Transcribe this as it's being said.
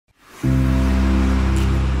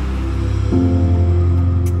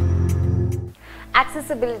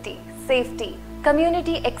accessibility, safety,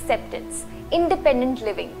 community acceptance, independent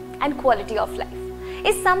living, and quality of life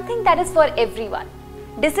is something that is for everyone.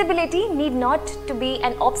 Disability need not to be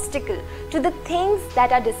an obstacle to the things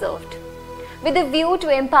that are deserved. With a view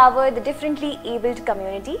to empower the differently abled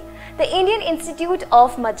community, the Indian Institute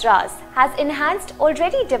of Madras has enhanced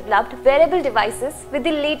already developed wearable devices with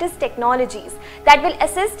the latest technologies that will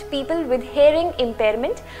assist people with hearing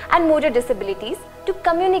impairment and motor disabilities to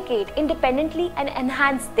communicate independently and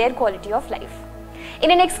enhance their quality of life.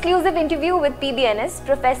 In an exclusive interview with PBNS,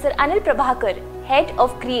 Professor Anil Prabhakar, head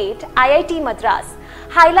of CREATE-IIT Madras,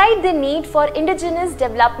 highlight the need for indigenous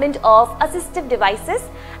development of assistive devices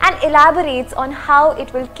and elaborates on how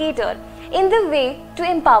it will cater in the way to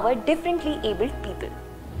empower differently abled people.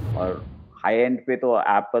 और high and पे तो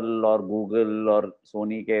Apple और Google और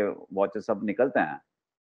सोनी के watches सब निकलते हैं।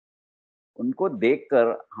 उनको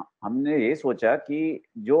देखकर हमने ये सोचा कि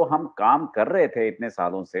जो हम काम कर रहे थे इतने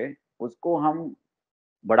सालों से, उसको हम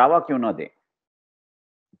बढ़ावा क्यों ना दें?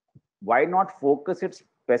 Why not focus it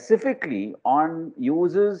specifically on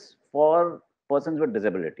uses for persons with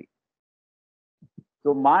disability?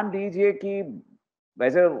 तो मान लीजिए कि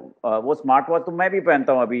वैसे वो स्मार्ट वॉच तो मैं भी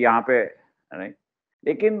पहनता हूँ अभी यहाँ पे, नहीं?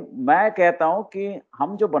 लेकिन मैं कहता हूँ कि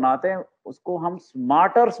हम जो बनाते हैं उसको हम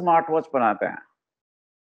स्मार्ट वॉच बनाते हैं।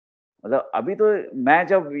 मतलब अभी तो मैं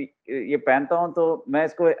जब ये पहनता हूँ तो मैं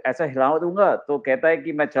इसको ऐसा हिला दूंगा तो कहता है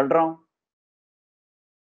कि मैं चल रहा हूँ।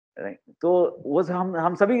 तो वो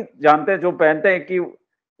हम सभी जानते हैं जो पहनते हैं कि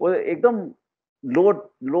वो एकदम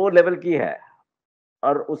लो लेवल की है,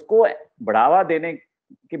 और उसको बढ़ावा देने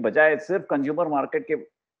के बजाय, सिर्फ कंज्यूमर मार्केट के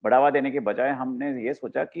बढ़ावा देने के बजाय हमने ये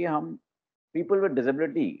सोचा कि हम पीपल विद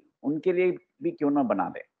डिसेबिलिटी उनके लिए भी क्यों ना बना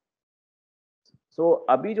दें। सो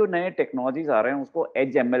अभी जो नए टेक्नोलॉजीज आ रहे हैं उसको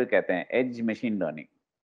एज एमएल कहते हैं, एज मशीन लर्निंग।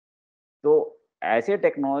 तो ऐसे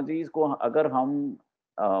टेक्नोलॉजीज को अगर हम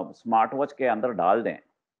स्मार्ट वॉच के अंदर डाल दें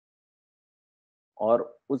और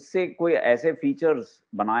उससे कोई ऐसे फीचर्स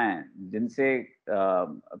बनाएं जिनसे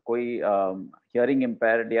कोई हियरिंग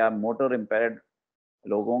इम्पेयर्ड या मोटर इम्पेयर्ड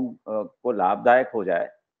लोगों को लाभदायक हो जाए,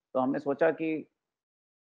 तो हमने सोचा कि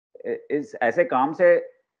इस ऐसे काम से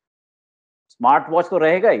स्मार्ट वॉच तो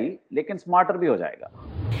रहेगा ही, लेकिन स्मार्टर भी हो जाएगा।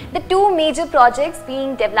 The two major projects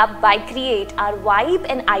being developed by CREATE are Vibe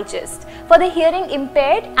and iGest for the hearing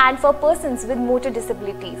impaired and for persons with motor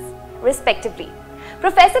disabilities, respectively.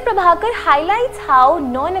 Professor Prabhakar highlights how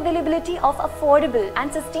non-availability of affordable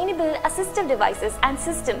and sustainable assistive devices and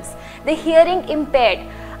systems, the hearing impaired,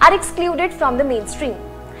 are excluded from the mainstream.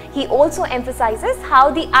 He also emphasizes how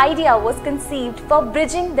the idea was conceived for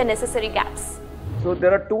bridging the necessary gaps. So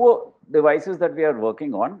there are two devices that we are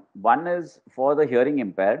working on. One is for the hearing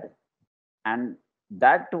impaired, and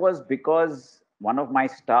that was because one of my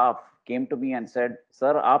staff came to me and said,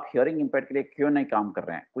 "Sir, आप hearing impaired के लिए क्यों नहीं काम कर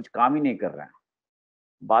रहे हैं? कुछ काम ही नहीं कर रहे हैं."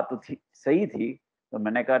 बात तो सही थी, तो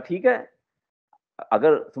मैंने कहा ठीक है,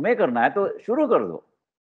 अगर तुम्हें करना है तो शुरू कर दो।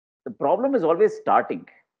 The problem is always starting,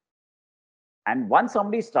 and once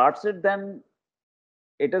somebody starts it, then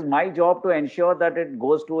it is my job to ensure that it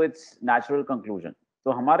goes to its natural conclusion.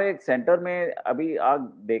 तो हमारे सेंटर में अभी आप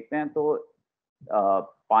देखते हैं तो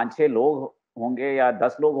 5-6 लोग होंगे या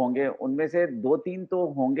 10 लोग होंगे, उनमें से 2-3 तो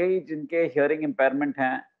होंगे ही जिनके हियरिंग इम्पेयरमेंट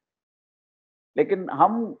हैं, लेकिन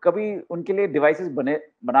हम कभी उनके लिए डिवाइसेस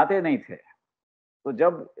बनाते नहीं थे। तो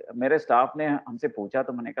जब मेरे स्टाफ ने हमसे पूछा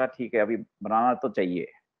तो मैंने कहा ठीक है, अभी बनाना तो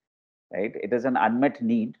चाहिए, right? It is an unmet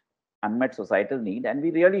need, unmet societal need, and we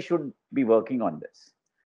really should be working on this.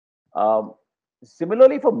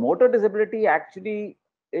 Similarly, for motor disability, actually,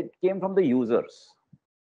 it came from the users.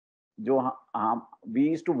 We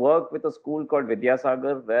used to work with a school called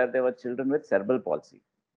Vidyasagar, where there were children with cerebral palsy.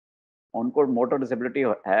 उनको motor disability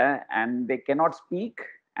है, and they cannot speak,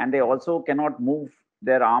 and they also cannot move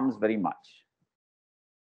their arms very much.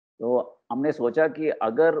 तो हमने सोचा कि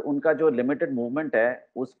अगर उनका जो limited movement है,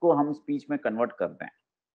 उसको हम speech में convert कर दें,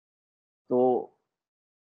 तो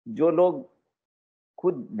जो लोग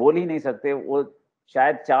खुद बोल ही नहीं सकते, वो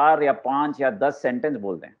शायद 4 या 5 या 10 सेंटेंस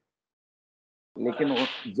बोल दें, लेकिन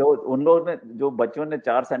जो उन लोगों ने, जो बच्चों ने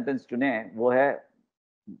 4 सेंटेंस चुने, वो है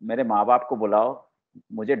मेरे माँ बाप को बुलाओ,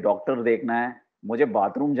 मुझे डॉक्टर देखना है, मुझे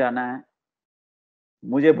बाथरूम जाना है,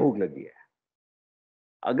 मुझे भूख लगी है।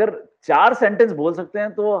 अगर 4 सेंटेंस बोल सकते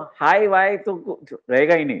हैं तो हाई वाई तो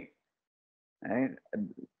रहेगा ही नहीं।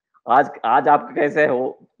 आज आपका कैसे हो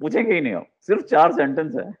पूछेंगे ही नहीं, हो सिर्फ 4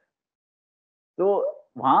 सेंटेंस है। तो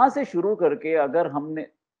वहां से शुरू करके अगर हमने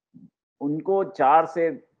उनको 4 से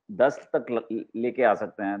 10 तक लेके आ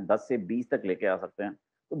सकते हैं, 10 से 20 तक लेके आ सकते हैं,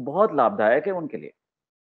 तो बहुत लाभदायक है उनके लिए।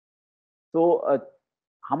 तो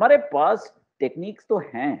हमारे पास टेक्निक्स तो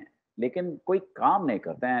हैं, लेकिन कोई काम नहीं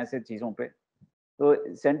करते हैं ऐसे चीज़ों पे।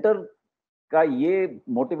 तो सेंटर का ये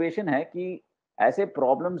मोटिवेशन है कि ऐसे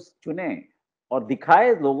प्रॉब्लम्स चुने और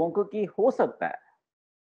दिखाए लोगों को कि हो सकता है।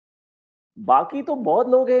 बाकी तो बहुत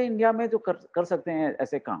लोग हैं इंडिया में जो कर सकते हैं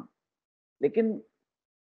ऐसे काम, लेकिन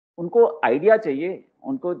उनको आइडिया चाहिए,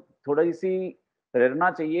 उनको थोड़ी-सी प्रेरणा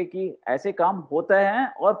चाहिए कि ऐसे काम होते हैं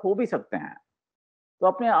और हो भी सकते हैं। तो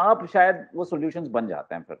अपने आप शायद वो सॉल्यूशंस बन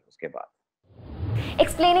जाते हैं फिर उसके बाद।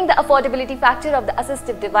 Explaining the affordability factor of the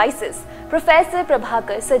assistive devices, Professor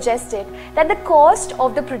Prabhakar suggested that the cost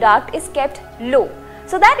of the product is kept low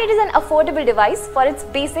so that it is an affordable device for its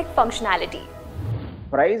basic functionality.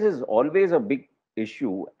 Price is always a big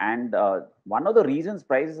issue, and one of the reasons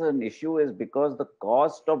price is an issue is because the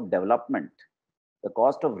cost of development, the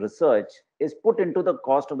cost of research is put into the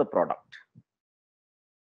cost of the product.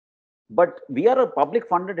 But we are a public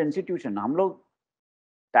funded institution. हम लोग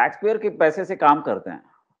taxpayer के पैसे से काम करते हैं.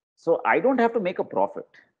 So I don't have to make a profit.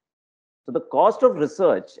 So the cost of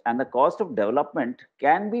research and the cost of development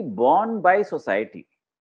can be borne by society.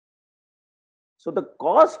 So the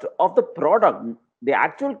cost of the product, the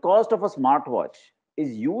actual cost of a smartwatch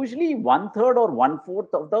is usually 1/3 or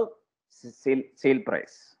 1/4 of the sale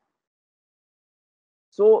price.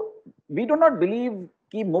 So we do not believe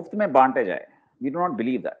कि मुफ्त में बांटे जाए. We do not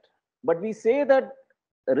believe that. But we say that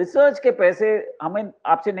research के पैसे हमें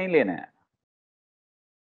आपसे नहीं लेने हैं.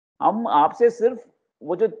 हम आपसे सिर्फ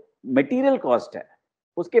वो जो मटेरियल कॉस्ट है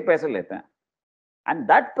उसके पैसे लेते हैं. And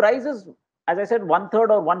that price is, as I said,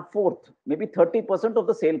 1/3 or 1/4, maybe 30% of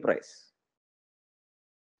the sale price.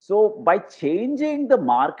 So by changing the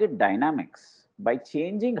market dynamics, by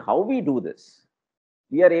changing how we do this,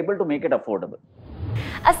 we are able to make it affordable.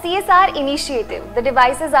 A CSR initiative, the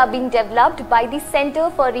devices are being developed by the Center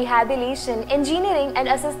for Rehabilitation, Engineering and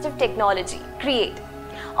Assistive Technology, CREATE.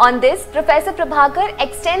 On this, Professor Prabhakar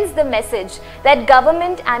extends the message that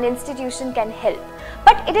government and institution can help,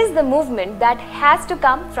 but it is the movement that has to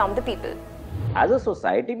come from the people. As a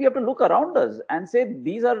society, we have to look around us and say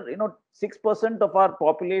these are, 6% of our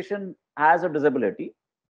population has a disability.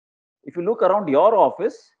 If you look around your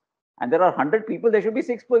office and there are 100 people, there should be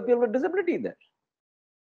 6 people with disability there.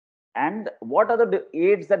 And what are the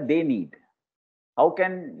aids that they need? How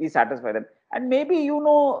can we satisfy them? And maybe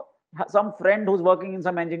some friend who's working in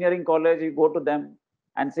some engineering college, you go to them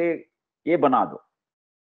and say, ye bana do,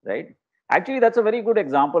 right? Actually, that's a very good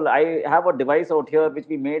example. I have a device out here which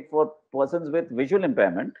we made for persons with visual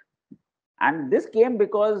impairment. And this came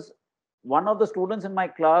because one of the students in my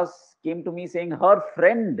class came to me saying her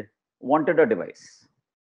friend wanted a device.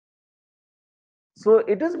 So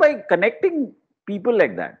it is by connecting people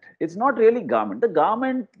like that. It's not really government. The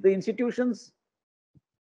government, the institutions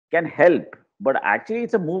can help, but actually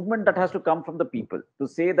it's a movement that has to come from the people to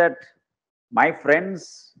say that my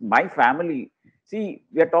friends, my family, see,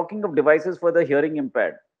 we are talking of devices for the hearing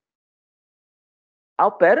impaired.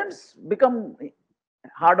 Our parents become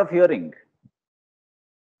hard of hearing.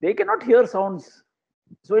 They cannot hear sounds.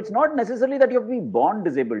 So it's not necessarily that you have to be born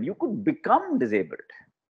disabled. You could become disabled.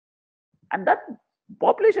 And that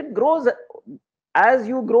population grows. As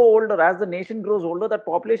you grow older, as the nation grows older, that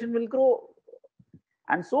population will grow.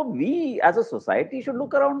 And so we as a society should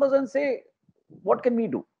look around us and say, what can we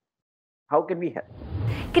do? How can we help?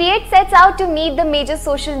 CREATE sets out to meet the major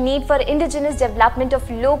social need for indigenous development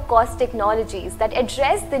of low-cost technologies that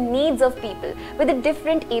address the needs of people with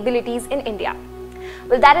different abilities in India.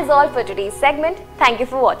 Well, that is all for today's segment. Thank you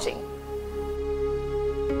for watching.